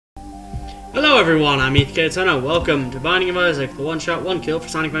Hello everyone, I'm Ethan. Welcome to Binding of Isaac, the one-shot, one-kill for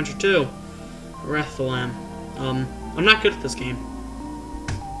Sonic Adventure 2. Wrath of the Lamb. I'm not good at this game.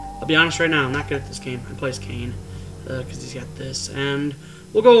 I'll be honest right now, I'm not good at this game. I play as Kane, because he's got this. And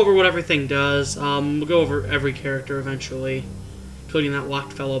we'll go over what everything does. We'll go over every character eventually, including that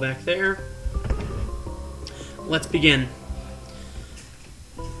locked fellow back there. Let's begin.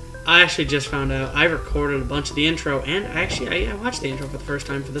 I actually just found out I recorded a bunch of the intro, and I watched the intro for the first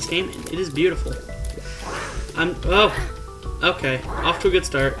time for this game, and it is beautiful. Okay, off to a good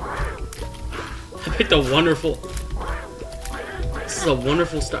start. I picked a wonderful... This is a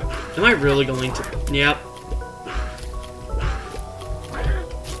wonderful start. Am I really going to... Yep.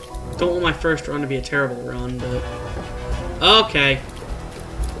 Don't want my first run to be a terrible run, but... Okay.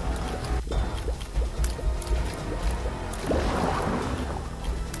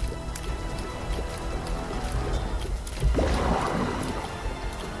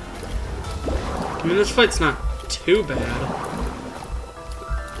 I mean, this fight's not too bad.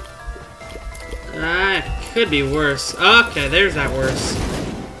 It could be worse. Okay, there's that worse.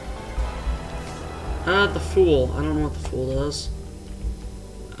 The Fool. I don't know what the Fool does.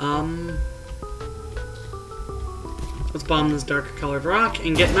 Let's bomb this darker colored rock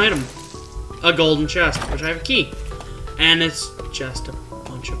and get an item. A golden chest, which I have a key. And it's just a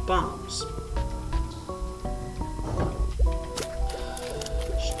bunch of bombs.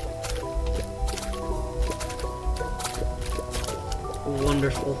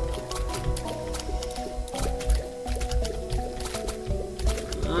 Wonderful.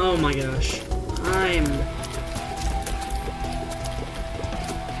 Oh my gosh. I'm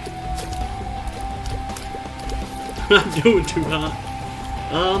not doing too hot.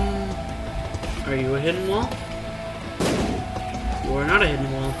 Are you a hidden wall? You are not a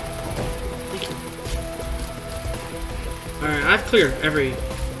hidden wall. Thank you. Alright, I've cleared every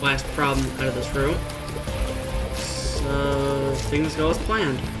last problem out of this room. So things go as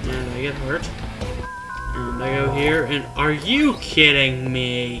planned. And I get hurt. And I go here, and are you kidding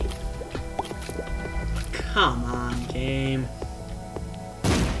me? Come on, game.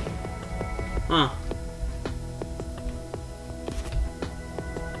 Huh.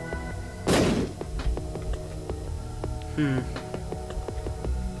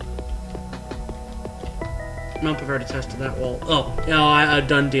 Nope, I've already tested that wall. Oh, no,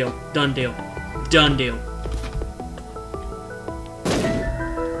 done deal. Done deal. Done deal.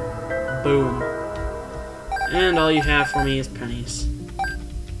 Boom. And all you have for me is pennies.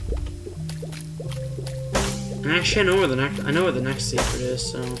 And actually, I know where the next secret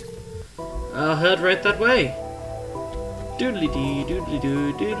is, so I'll head right that way. Doodly dee, doodly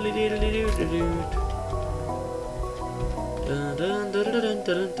doo, doodly doodly doodly doo.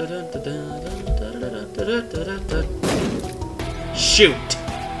 Shoot!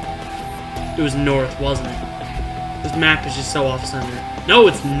 It was north, wasn't it? This map is just so off-center. No,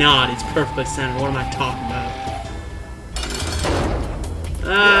 it's not. It's perfectly centered. What am I talking about?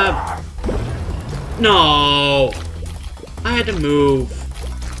 No! I had to move.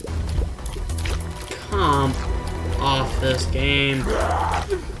 Come off this game.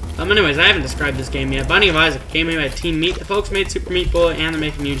 Anyways, I haven't described this game yet. Binding of Isaac came made by Team Meat. The folks made Super Meat Boy, and they're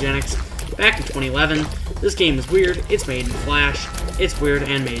making Eugenics back in 2011. This game is weird. It's made in Flash. It's weird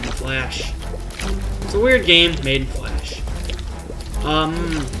and made in Flash. It's a weird game made in Flash.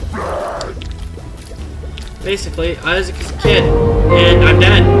 Basically, Isaac is a kid, and I'm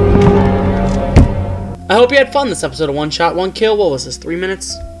dead. I hope you had fun this episode of One Shot, One Kill. What was this, 3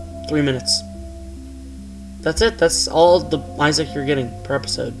 minutes? 3 minutes. That's it. That's all the Isaac you're getting per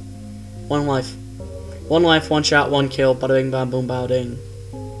episode. One life. One life, one shot, one kill. Bada bing, bada boom, bada ding.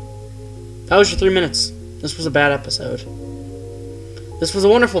 That was your 3 minutes. This was a bad episode. This was a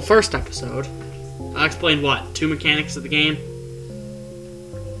wonderful first episode. I explained what? 2 mechanics of the game?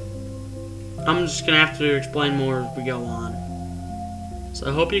 I'm just gonna have to explain more as we go on. So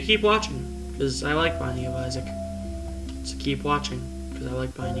I hope you keep watching, because I like Binding of Isaac. So keep watching, because I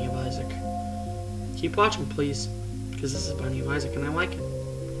like Binding of Isaac. Keep watching, please, because this is Binding of Isaac, and I like it.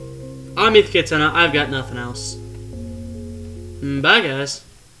 I'm Ethan. I've got nothing else. Bye, guys.